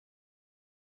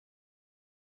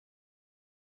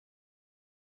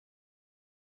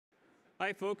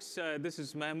Hi, folks. This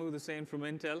is Mahmood Hussain from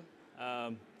Intel.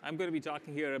 I'm going to be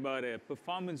talking here about a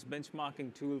performance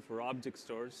benchmarking tool for object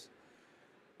stores.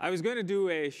 I was going to do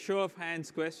a show of hands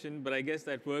question, but I guess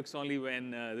that works only when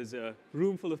there's a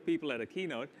room full of people at a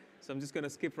keynote, so I'm just going to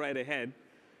skip right ahead.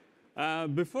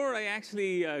 Before I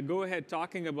actually go ahead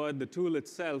talking about the tool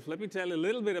itself, let me tell you a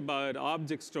little bit about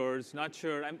object stores. Not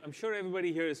sure, I'm sure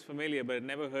everybody here is familiar, but it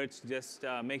never hurts to just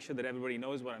make sure that everybody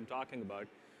knows what I'm talking about.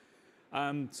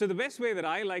 So the best way that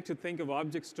I like to think of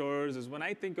object stores is when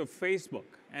I think of Facebook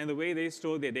and the way they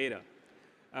store their data.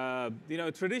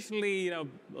 Traditionally, a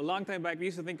long time back, we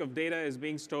used to think of data as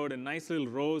being stored in nice little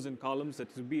rows and columns that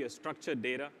would be a structured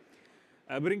data.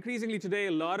 But increasingly today,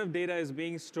 a lot of data is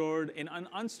being stored in an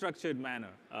unstructured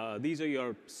manner. These are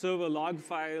your server log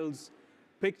files,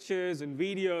 pictures and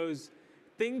videos,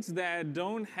 things that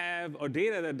don't have, or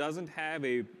data that doesn't have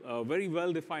a very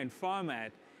well-defined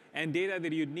format, and data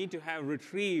that you'd need to have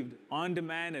retrieved on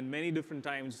demand and many different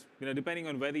times, depending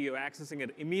on whether you're accessing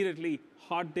it immediately,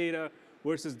 hot data,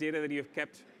 versus data that you've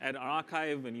kept at an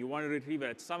archive and you want to retrieve it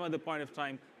at some other point of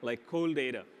time, like cold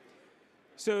data.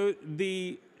 So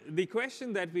the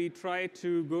question that we try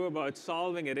to go about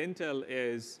solving at Intel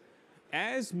is,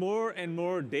 as more and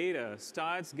more data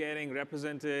starts getting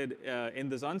represented in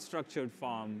this unstructured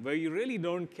form, where you really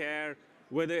don't care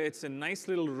whether it's in nice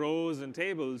little rows and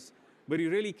tables, but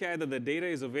you really care that the data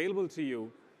is available to you,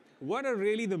 what are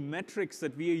really the metrics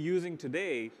that we are using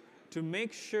today to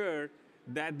make sure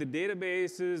that the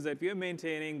databases that we are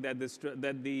maintaining, that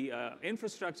the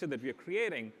infrastructure that we are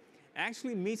creating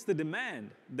actually meets the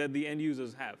demand that the end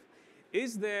users have?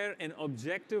 Is there an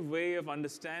objective way of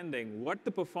understanding what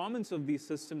the performance of these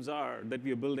systems are that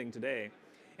we are building today?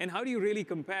 And how do you really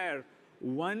compare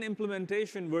one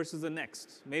implementation versus the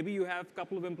next? Maybe you have a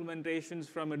couple of implementations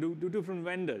from two different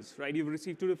vendors, right? You've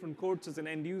received two different quotes as an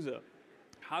end user.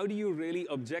 How do you really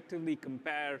objectively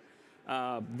compare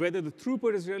whether the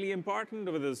throughput is really important,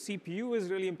 or whether the CPU is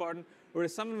really important, or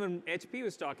as someone from HP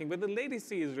was talking, whether the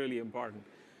latency is really important?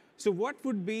 So what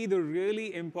would be the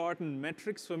really important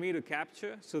metrics for me to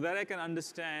capture so that I can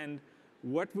understand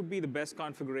what would be the best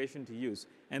configuration to use?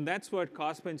 And that's what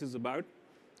CostBench is about.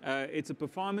 It's a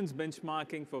performance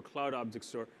benchmarking for Cloud Object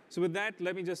Store. So with that,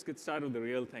 let me just get started with the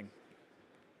real thing.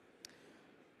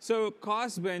 So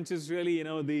CostBench is really,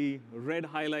 the red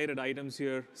highlighted items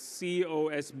here,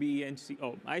 COSBENCH.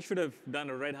 Oh, I should have done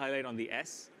a red highlight on the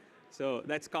S. So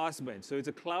that's CostBench. So it's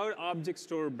a Cloud Object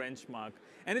Store benchmark.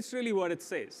 And it's really what it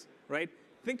says, right?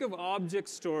 Think of object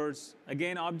stores.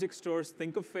 Again, object stores,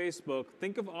 think of Facebook.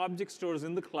 Think of object stores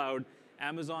in the cloud,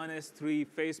 Amazon S3,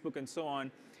 Facebook, and so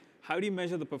on. How do you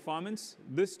measure the performance?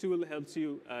 This tool helps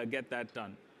you get that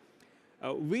done.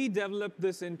 We developed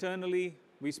this internally.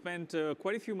 We spent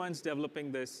quite a few months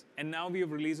developing this, and now we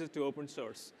have released it to open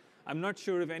source. I'm not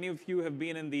sure if any of you have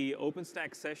been in the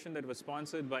OpenStack session that was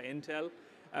sponsored by Intel.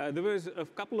 There was a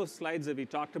couple of slides that we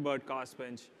talked about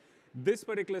CostBench. This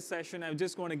particular session, I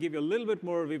just want to give you a little bit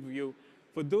more overview.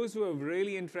 For those who are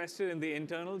really interested in the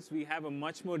internals, we have a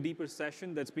much more deeper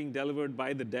session that's being delivered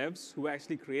by the devs who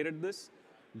actually created this.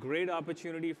 Great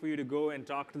opportunity for you to go and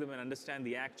talk to them and understand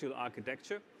the actual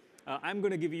architecture. I'm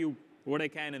going to give you what I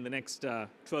can in the next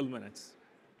 12 minutes.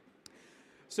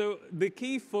 So the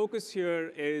key focus here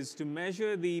is to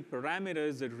measure the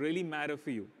parameters that really matter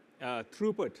for you.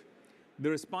 Throughput, the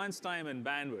response time, and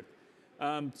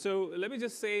bandwidth. So let me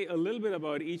just say a little bit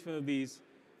about each one of these.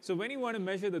 So when you want to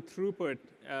measure the throughput,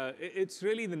 it's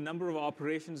really the number of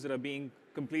operations that are being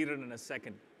completed in a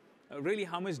second. Really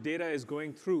how much data is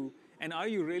going through, and are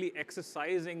you really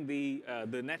exercising the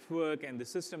network and the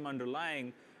system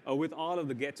underlying with all of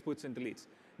the gets, puts, and deletes?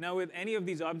 Now, with any of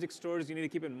these object stores, you need to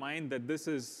keep in mind that this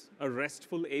is a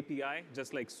RESTful API,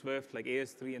 just like Swift, like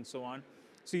AS3, and so on.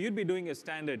 So you'd be doing a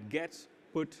standard get,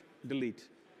 put, delete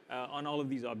on all of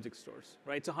these object stores,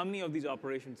 right? So how many of these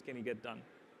operations can you get done?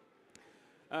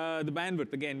 The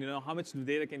bandwidth, again, how much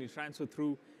data can you transfer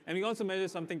through? And we also measure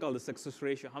something called the success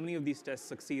ratio. How many of these tests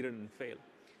succeeded and failed?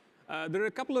 There are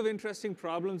a couple of interesting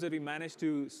problems that we managed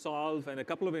to solve, and a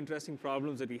couple of interesting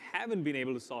problems that we haven't been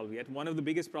able to solve yet. One of the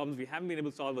biggest problems we haven't been able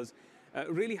to solve is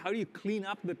really how do you clean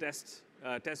up the test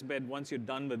bed once you're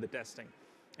done with the testing?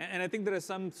 And I think there are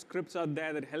some scripts out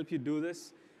there that help you do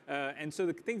this. And so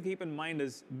the thing to keep in mind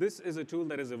is this is a tool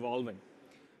that is evolving.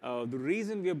 The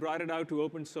reason we have brought it out to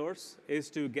open source is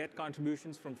to get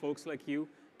contributions from folks like you,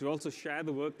 to also share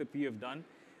the work that we have done,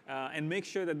 and make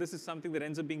sure that this is something that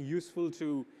ends up being useful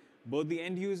to both the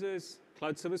end users,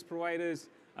 cloud service providers,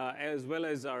 as well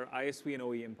as our ISV and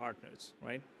OEM partners,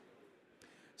 right?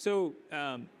 So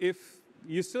if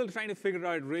you're still trying to figure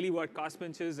out really what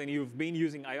CostBench is and you've been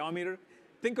using Iometer,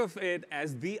 think of it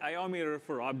as the IO mirror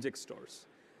for object stores.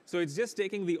 So it's just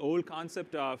taking the old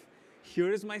concept of,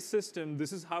 here is my system,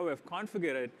 this is how I've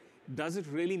configured it, does it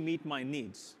really meet my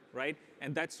needs, right?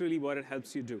 And that's really what it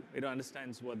helps you do. It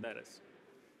understands what that is.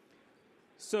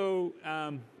 So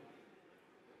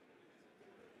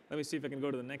let me see if I can go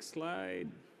to the next slide.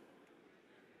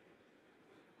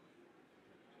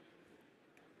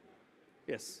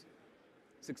 Yes,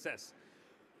 success.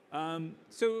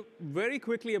 So very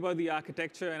quickly about the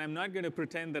architecture, and I'm not going to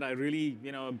pretend that I really,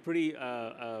 I'm pretty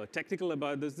technical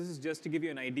about this. This is just to give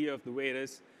you an idea of the way it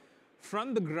is.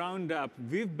 From the ground up,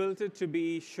 we've built it to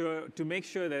make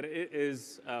sure that it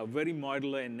is very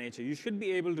modular in nature. You should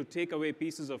be able to take away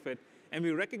pieces of it, and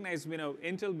we recognize,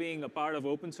 Intel being a part of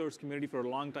open source community for a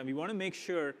long time, we want to make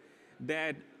sure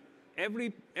that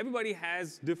everybody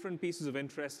has different pieces of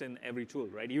interest in every tool,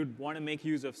 right? You'd want to make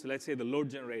use of, so let's say, the load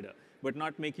generator, but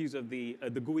not make use of the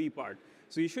GUI part.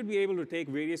 So you should be able to take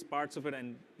various parts of it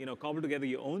and cobble together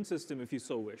your own system if you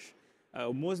so wish.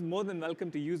 More than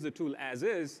welcome to use the tool as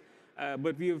is,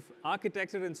 but we've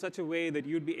architected in such a way that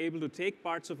you'd be able to take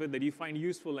parts of it that you find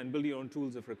useful and build your own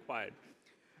tools if required.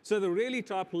 So the really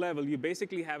top level, you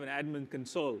basically have an admin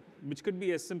console, which could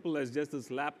be as simple as just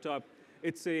this laptop.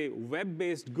 It's a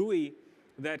web-based GUI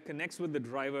that connects with the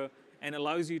driver and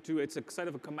allows you to, it's a sort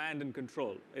of a command and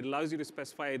control. It allows you to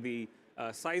specify the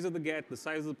size of the get, the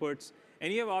size of the puts,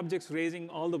 and you have objects ranging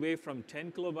all the way from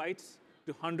 10 kilobytes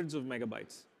to hundreds of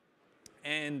megabytes.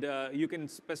 And you can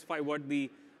specify what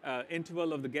the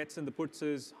interval of the gets and the puts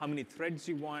is, how many threads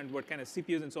you want, what kind of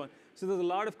CPUs, and so on. So there's a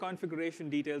lot of configuration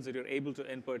details that you're able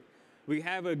to input. We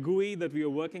have a GUI that we are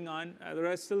working on.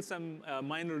 There are still some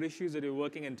minor issues that we're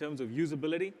working in terms of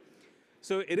usability.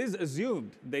 So it is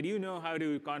assumed that you know how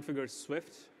to configure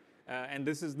Swift, and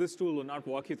this tool will not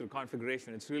walk you through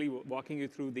configuration. It's really walking you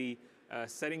through the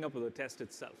setting up of the test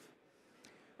itself.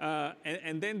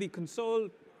 And then the console,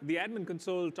 the admin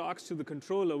console talks to the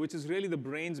controller, which is really the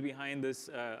brains behind this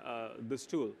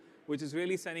tool, which is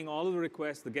really sending all of the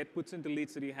requests, the get, puts, and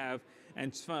deletes that you have,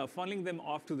 and funneling them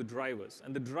off to the drivers.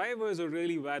 And the drivers are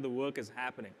really where the work is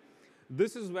happening.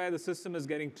 This is where the system is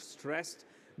getting stressed.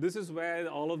 This is where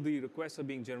all of the requests are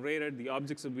being generated, the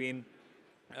objects are being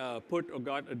put or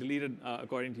got deleted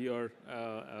according to your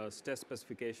test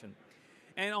specification.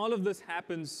 And all of this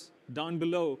happens down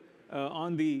below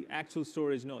on the actual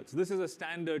storage nodes. This is a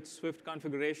standard Swift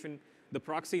configuration. The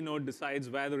proxy node decides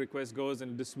where the request goes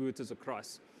and distributes it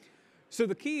across. So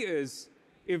the key is,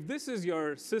 if this is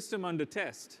your system under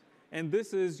test, and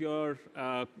this is your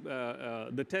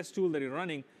the test tool that you're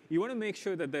running, you want to make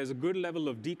sure that there's a good level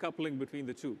of decoupling between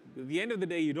the two. At the end of the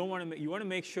day, you want to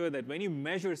make sure that when you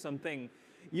measure something,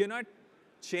 you're not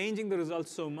changing the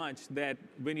results so much that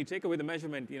when you take away the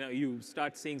measurement, you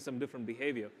start seeing some different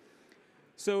behavior.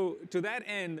 So to that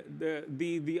end,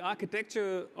 the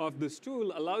architecture of this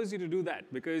tool allows you to do that,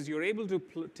 because you're able to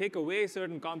take away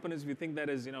certain components if you think that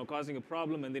is causing a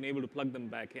problem, and then able to plug them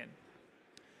back in.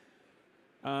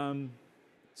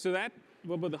 So that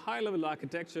about the high-level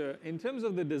architecture. In terms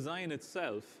of the design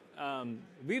itself,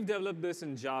 we've developed this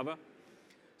in Java.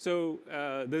 So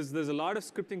there's a lot of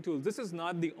scripting tools. This is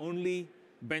not the only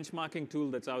benchmarking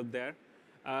tool that's out there.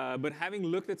 But having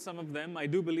looked at some of them, I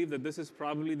do believe that this is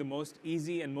probably the most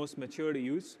easy and most mature to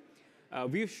use.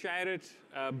 We've shared it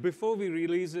before we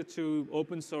released it to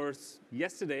open source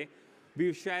yesterday.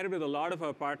 We've shared it with a lot of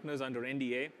our partners under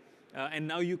NDA. And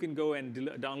now you can go and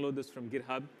download this from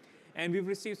GitHub. And we've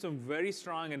received some very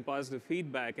strong and positive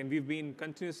feedback, and we've been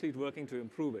continuously working to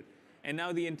improve it. And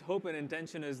now the hope and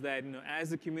intention is that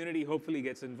as the community hopefully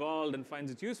gets involved and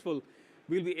finds it useful,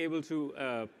 we'll be able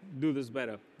to do this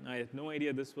better. I had no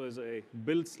idea this was a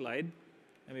build slide.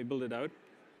 Let me build it out.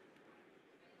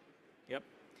 Yep.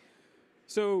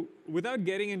 So without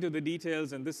getting into the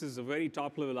details, and this is a very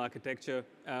top-level architecture,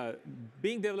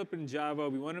 being developed in Java,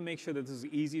 we want to make sure that this is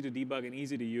easy to debug and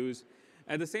easy to use.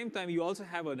 At the same time, you also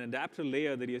have an adapter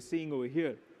layer that you're seeing over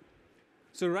here.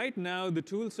 So right now, the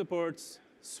tool supports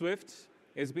Swift.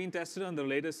 It's been tested on the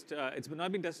latest. It's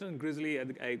not been tested on Grizzly.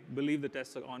 I believe the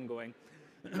tests are ongoing.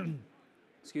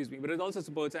 Excuse me. But it also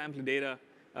supports AmpliData,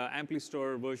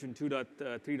 AmpliStore version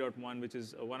 2.3.1, which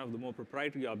is one of the more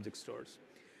proprietary object stores.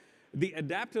 The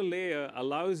adapter layer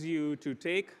allows you to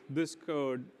take this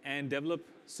code and develop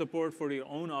support for your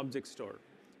own object store.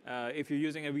 If you're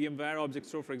using a VMware object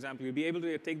store, for example, you'll be able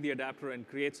to take the adapter and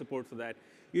create support for that.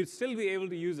 You'd still be able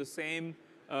to use the same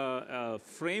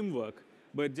framework,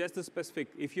 but just the specific.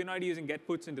 If you're not using get,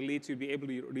 puts, and deletes, you'd be able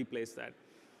to replace that.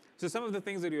 So some of the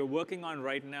things that we're working on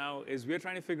right now is we're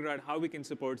trying to figure out how we can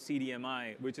support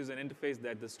CDMI, which is an interface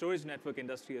that the Storage Network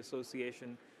Industry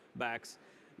Association backs.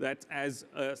 that as,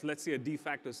 let's say, a de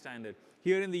facto standard.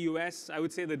 Here in the US, I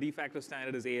would say the de facto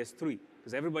standard is AS3,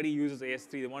 because everybody uses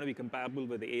AS3. They want to be compatible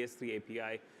with the AS3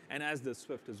 API, and as does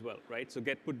Swift as well, right? So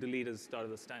get, put, delete is start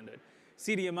of the standard.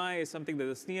 CDMI is something that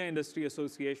the SNIA Industry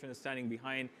Association is standing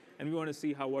behind, and we want to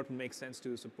see how what would make sense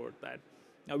to support that.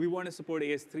 Now, we want to support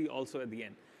AS3 also at the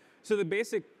end. So the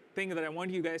basic thing that I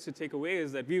want you guys to take away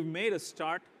is that we've made a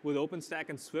start with OpenStack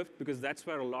and Swift because that's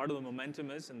where a lot of the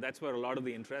momentum is, and that's where a lot of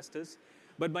the interest is.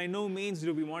 But by no means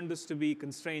do we want this to be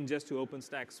constrained just to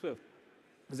OpenStack Swift,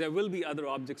 because there will be other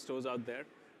object stores out there,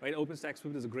 right? OpenStack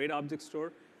Swift is a great object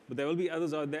store, but there will be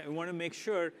others out there. We want to make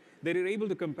sure that you're able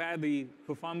to compare the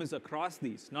performance across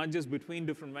these, not just between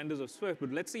different vendors of Swift,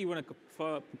 but let's say you want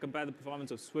to compare the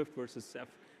performance of Swift versus Ceph,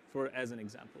 as an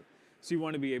example. So you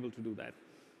want to be able to do that.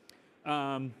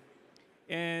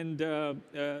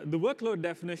 The workload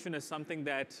definition is something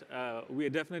that we are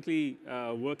definitely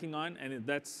working on, and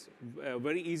that's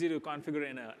very easy to configure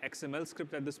in an XML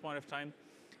script at this point of time.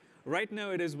 Right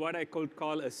now, it is what I could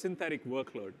call a synthetic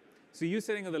workload. So you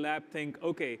sitting in the lab think,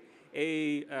 okay,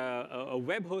 a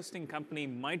web hosting company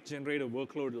might generate a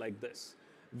workload like this.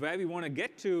 Where we want to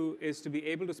get to is to be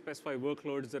able to specify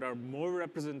workloads that are more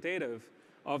representative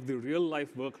of the real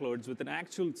life workloads with an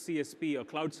actual CSP or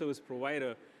cloud service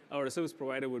provider or a service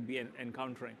provider would be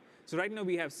encountering. So right now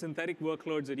we have synthetic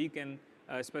workloads that you can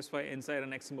specify inside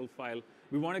an XML file.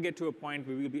 We want to get to a point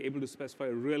where we'll be able to specify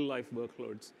real life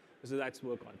workloads. So that's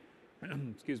work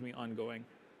on, excuse me, ongoing.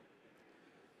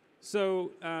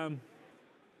 So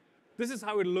this is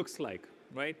how it looks like,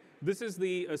 right? This is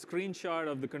a screenshot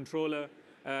of the controller.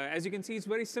 As you can see, it's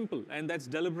very simple, and that's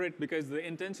deliberate because the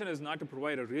intention is not to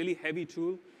provide a really heavy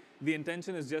tool. The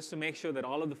intention is just to make sure that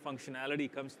all of the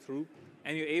functionality comes through,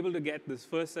 and you're able to get this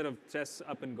first set of tests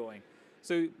up and going.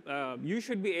 So you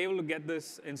should be able to get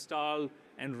this installed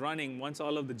and running once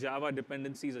all of the Java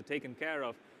dependencies are taken care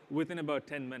of within about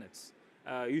 10 minutes.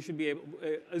 You should be able,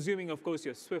 assuming, of course,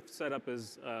 your Swift setup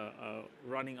is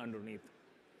running underneath.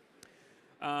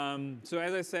 So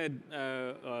as I said,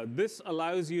 this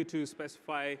allows you to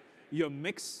specify your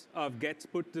mix of gets,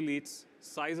 put, deletes,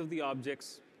 size of the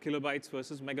objects, kilobytes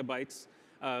versus megabytes,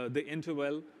 the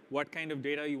interval, what kind of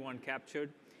data you want captured.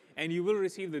 And you will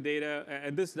receive the data,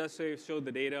 and this does show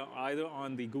the data either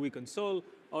on the GUI console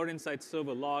or inside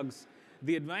server logs.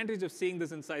 The advantage of seeing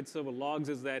this inside server logs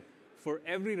is that for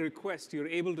every request, you're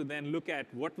able to then look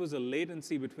at what was the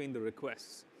latency between the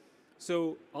requests.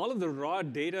 So all of the raw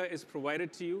data is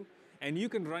provided to you, and you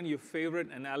can run your favorite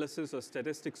analysis or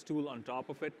statistics tool on top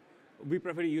of it. We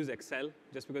prefer to use Excel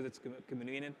just because it's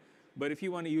convenient. But if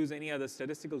you want to use any other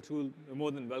statistical tool, you're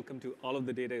more than welcome to. All of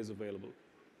the data is available.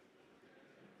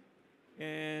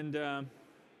 And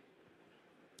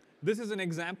this is an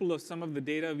example of some of the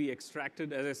data we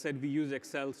extracted. As I said, we use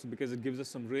Excel because it gives us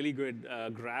some really good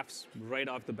graphs right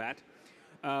off the bat.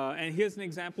 And here's an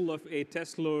example of a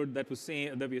test load that we're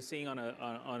seeing on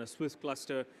a Swift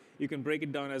cluster. You can break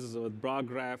it down as a bar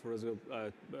graph or as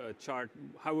a chart,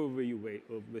 however you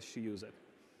wish to use it.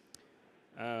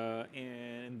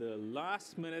 And the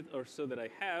last minute or so that I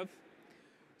have,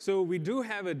 so we do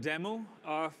have a demo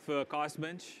of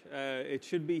CostBench. It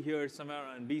should be here somewhere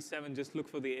on B7. Just look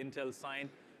for the Intel sign.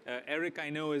 Eric, I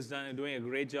know, is doing a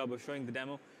great job of showing the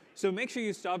demo. So make sure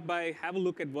you stop by, have a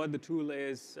look at what the tool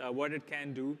is, what it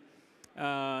can do.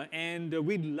 And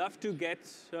we'd love to get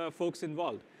folks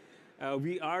involved.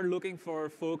 We are looking for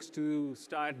folks to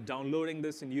start downloading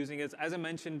this and using it. As I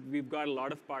mentioned, we've got a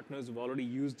lot of partners who've already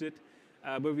used it,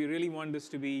 but we really want this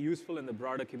to be useful in the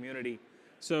broader community.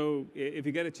 So if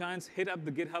you get a chance, hit up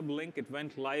the GitHub link. It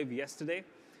went live yesterday.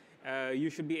 You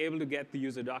should be able to get the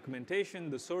user documentation,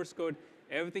 the source code,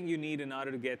 everything you need in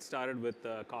order to get started with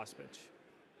CostBench.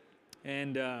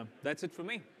 And that's it for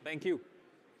me. Thank you.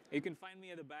 You can find me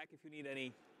at the back if you need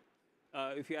any,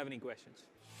 if you have any questions.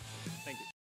 Thank you.